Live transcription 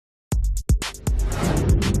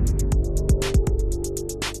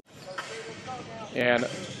And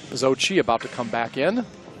Zochi about to come back in.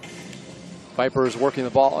 Vipers working the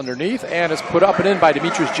ball underneath, and it's put up and in by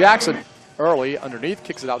Demetrius Jackson. Early underneath,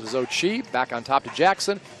 kicks it out to Zochi, back on top to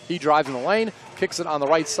Jackson. He drives in the lane, kicks it on the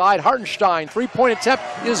right side. Hartenstein, three-point attempt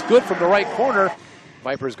is good from the right corner.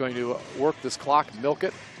 Vipers going to work this clock, milk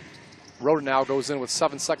it. Roden now goes in with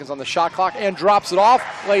 7 seconds on the shot clock and drops it off.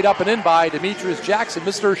 Laid up and in by Demetrius Jackson,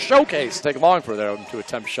 Mr. Showcase. Take long for them to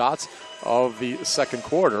attempt shots of the second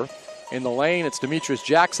quarter. In the lane, it's Demetrius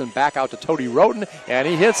Jackson back out to Tody Roden, and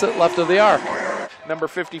he hits it left of the arc. Number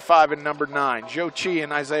 55 and number 9. Joe Chi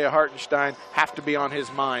and Isaiah Hartenstein have to be on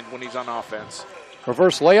his mind when he's on offense.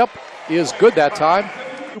 Reverse layup is good that time.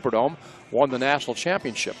 Superdome won the national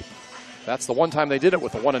championship. That's the one time they did it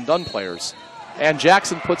with the one-and-done players. And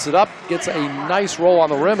Jackson puts it up, gets a nice roll on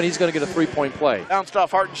the rim, and he's going to get a three-point play. Bounced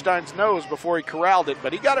off Hartenstein's nose before he corralled it,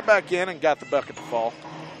 but he got it back in and got the bucket to fall.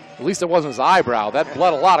 At least it wasn't his eyebrow. That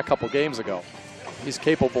bled a lot a couple games ago. He's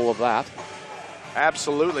capable of that.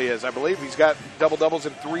 Absolutely is. I believe he's got double-doubles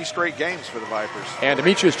in 3 straight games for the Vipers. And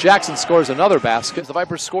Demetrius Jackson scores another basket. The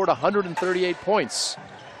Vipers scored 138 points.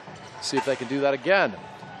 See if they can do that again.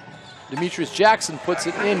 Demetrius Jackson puts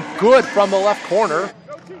it in good from the left corner.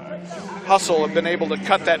 Hustle have been able to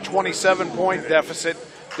cut that 27-point deficit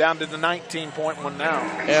down to the 19-point one now.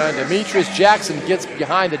 And Demetrius Jackson gets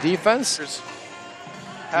behind the defense.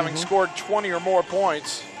 Having scored 20 or more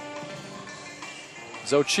points.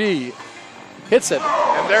 Zochi hits it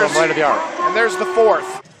and there's, from right of the arc. And there's the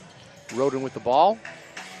 4th. Roden with the ball.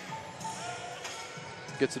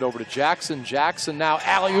 Gets it over to Jackson. Jackson now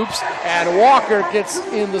alley-oops, and Walker gets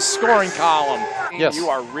in the scoring column. Yes. You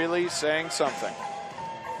are really saying something.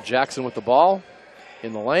 Jackson with the ball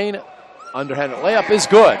in the lane. Underhanded layup is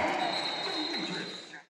good.